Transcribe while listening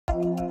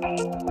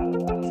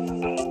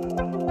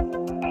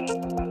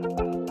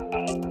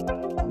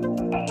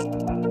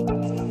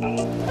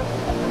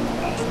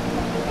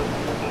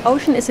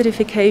Ocean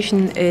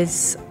acidification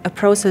is a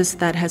process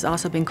that has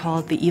also been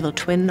called the evil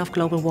twin of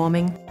global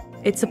warming.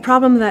 It's a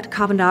problem that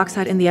carbon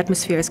dioxide in the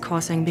atmosphere is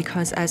causing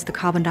because as the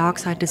carbon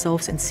dioxide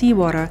dissolves in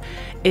seawater,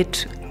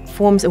 it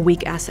forms a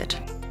weak acid.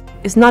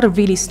 It's not a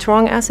really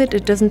strong acid,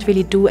 it doesn't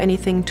really do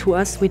anything to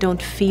us, we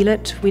don't feel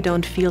it, we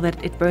don't feel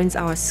that it burns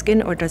our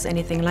skin or does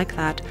anything like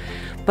that.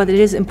 But it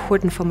is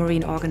important for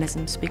marine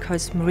organisms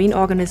because marine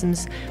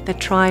organisms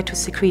that try to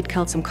secrete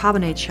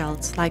calcium-carbonate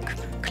shells like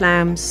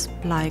clams,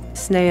 like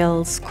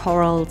snails,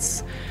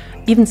 corals,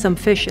 even some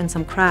fish and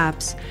some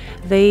crabs,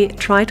 they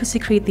try to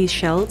secrete these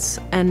shells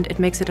and it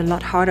makes it a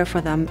lot harder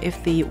for them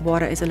if the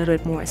water is a little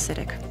bit more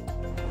acidic.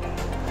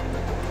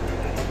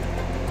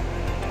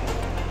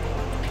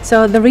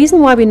 So the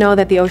reason why we know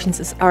that the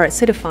oceans are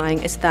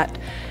acidifying is that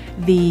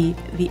the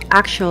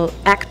actual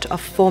act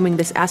of forming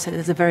this acid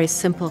is a very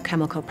simple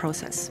chemical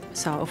process.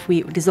 So if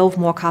we dissolve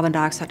more carbon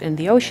dioxide in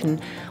the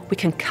ocean, we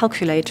can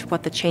calculate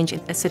what the change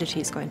in acidity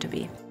is going to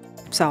be.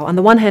 So on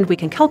the one hand, we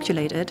can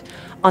calculate it.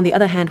 On the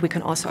other hand, we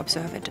can also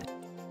observe it.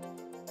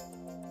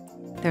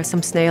 There are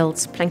some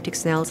snails, planktic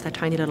snails, they're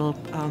tiny little,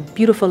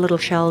 beautiful little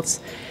shells.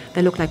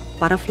 They look like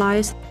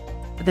butterflies.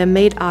 They're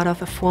made out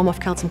of a form of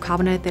calcium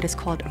carbonate that is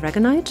called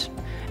aragonite.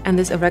 And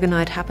this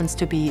aragonite happens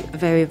to be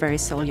very, very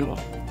soluble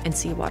in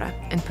seawater.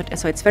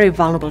 So it's very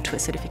vulnerable to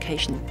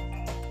acidification.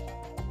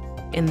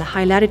 In the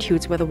high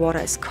latitudes where the water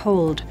is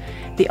cold,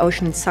 the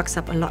ocean sucks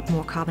up a lot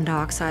more carbon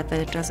dioxide than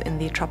it does in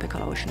the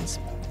tropical oceans.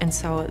 And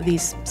so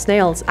these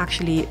snails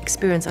actually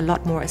experience a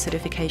lot more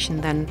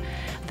acidification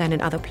than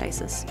in other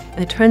places.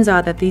 And it turns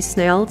out that these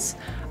snails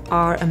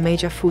are a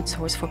major food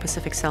source for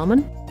Pacific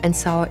salmon. And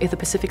so if the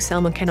Pacific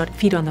salmon cannot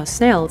feed on those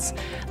snails,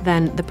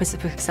 then the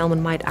Pacific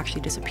salmon might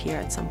actually disappear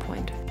at some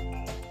point.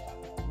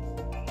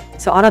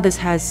 So all of this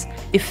has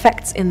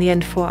effects in the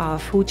end for our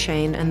food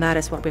chain, and that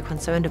is what we're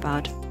concerned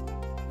about.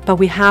 But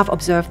we have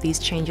observed these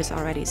changes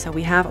already. So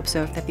we have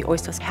observed that the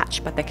oysters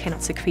hatch, but they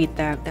cannot secrete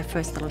their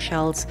first little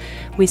shells.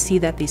 We see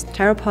that these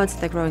pteropods,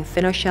 they're growing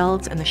thinner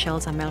shells, and the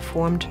shells are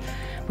malformed.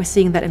 We're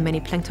seeing that in many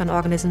plankton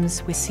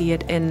organisms. We see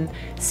it in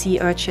sea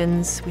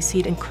urchins. We see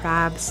it in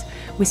crabs.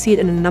 We see it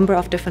in a number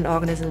of different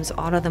organisms.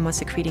 All of them are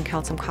secreting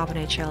calcium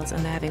carbonate shells,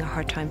 and they're having a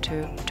hard time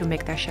to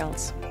make their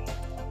shells.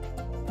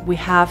 We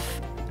have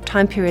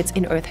time periods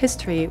in Earth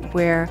history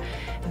where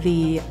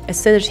the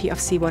acidity of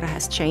seawater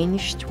has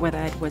changed, whether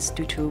it was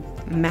due to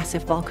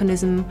massive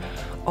volcanism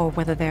or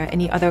whether there are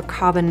any other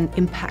carbon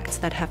impacts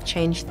that have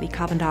changed the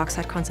carbon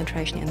dioxide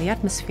concentration in the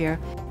atmosphere.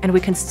 And we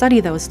can study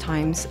those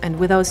times, and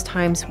with those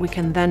times we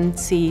can then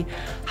see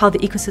how the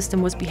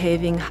ecosystem was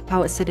behaving,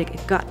 how acidic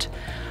it got,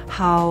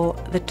 how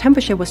the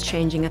temperature was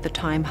changing at the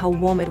time, how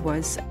warm it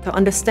was. So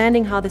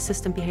understanding how the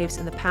system behaves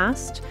in the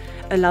past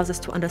allows us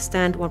to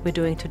understand what we're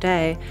doing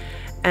today,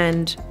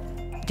 and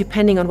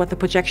depending on what the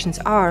projections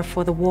are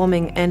for the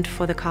warming and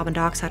for the carbon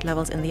dioxide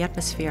levels in the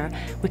atmosphere,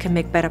 we can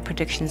make better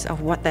predictions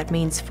of what that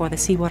means for the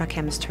seawater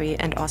chemistry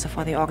and also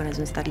for the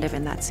organisms that live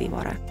in that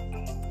seawater.